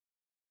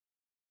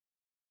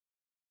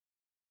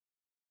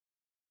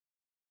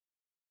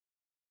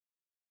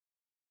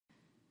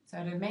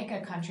So to make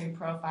a country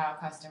profile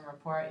custom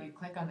report, you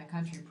click on the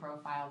country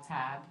profile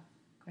tab,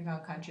 click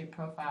on country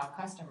profile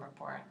custom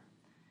report,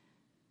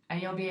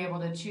 and you'll be able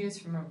to choose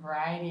from a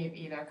variety of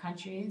either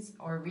countries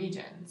or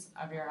regions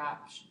of your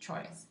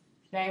choice.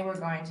 Today we're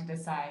going to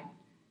decide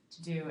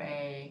to do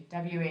a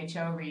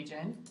WHO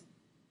region,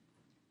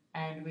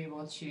 and we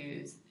will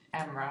choose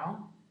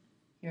EMRO.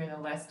 Here are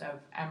the list of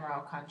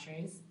EMRO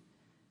countries.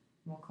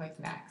 We'll click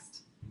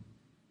Next.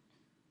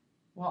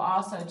 We'll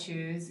also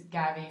choose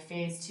Gavi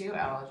Phase 2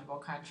 eligible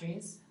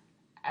countries.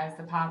 As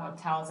the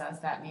pop-up tells us,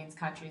 that means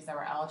countries that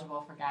were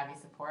eligible for Gavi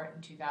support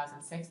in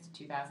 2006 to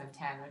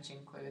 2010, which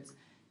includes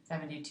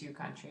 72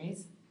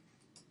 countries.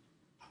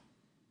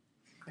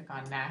 Click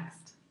on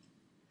Next.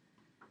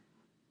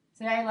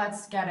 Today,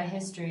 let's get a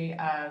history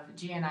of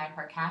GNI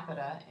per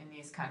capita in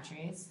these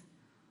countries.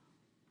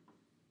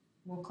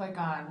 We'll click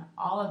on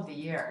all of the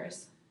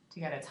years to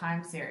get a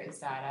time series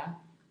data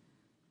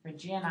for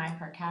GNI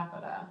per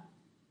capita,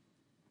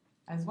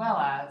 as well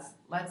as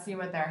let's see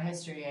what their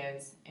history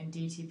is in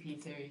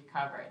DTP3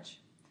 coverage.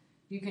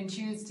 You can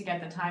choose to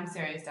get the time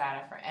series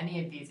data for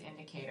any of these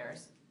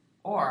indicators,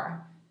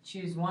 or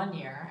choose one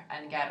year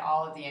and get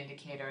all of the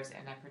indicators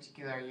in a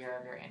particular year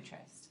of your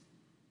interest.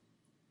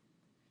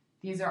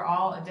 These are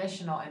all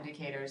additional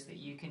indicators that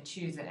you can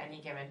choose at any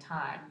given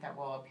time that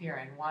will appear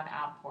in one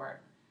output.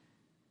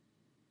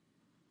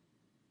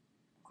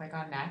 Click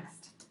on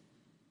Next.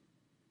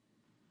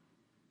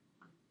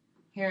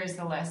 Here's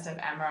the list of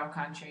EMRO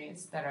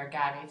countries that are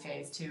Gavi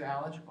Phase 2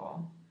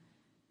 eligible.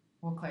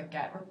 We'll click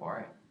Get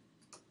Report.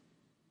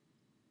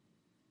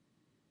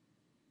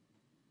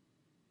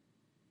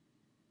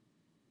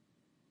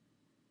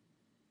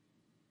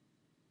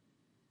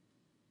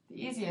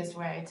 The easiest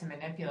way to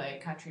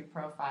manipulate country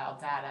profile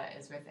data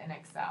is within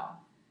Excel.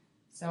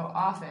 So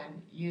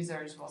often,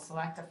 users will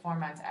select a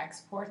format to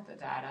export the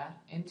data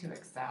into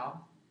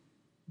Excel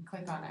and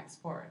click on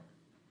Export.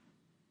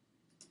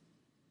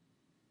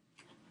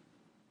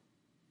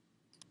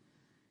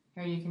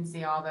 Here you can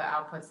see all the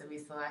outputs that we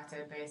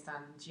selected based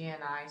on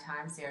GNI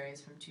time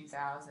series from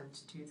 2000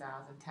 to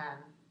 2010,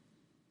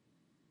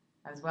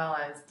 as well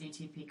as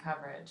DTP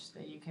coverage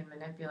that you can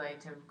manipulate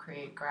to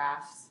create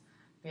graphs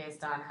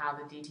based on how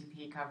the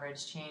DTP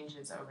coverage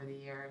changes over the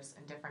years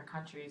in different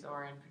countries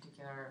or in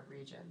particular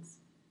regions.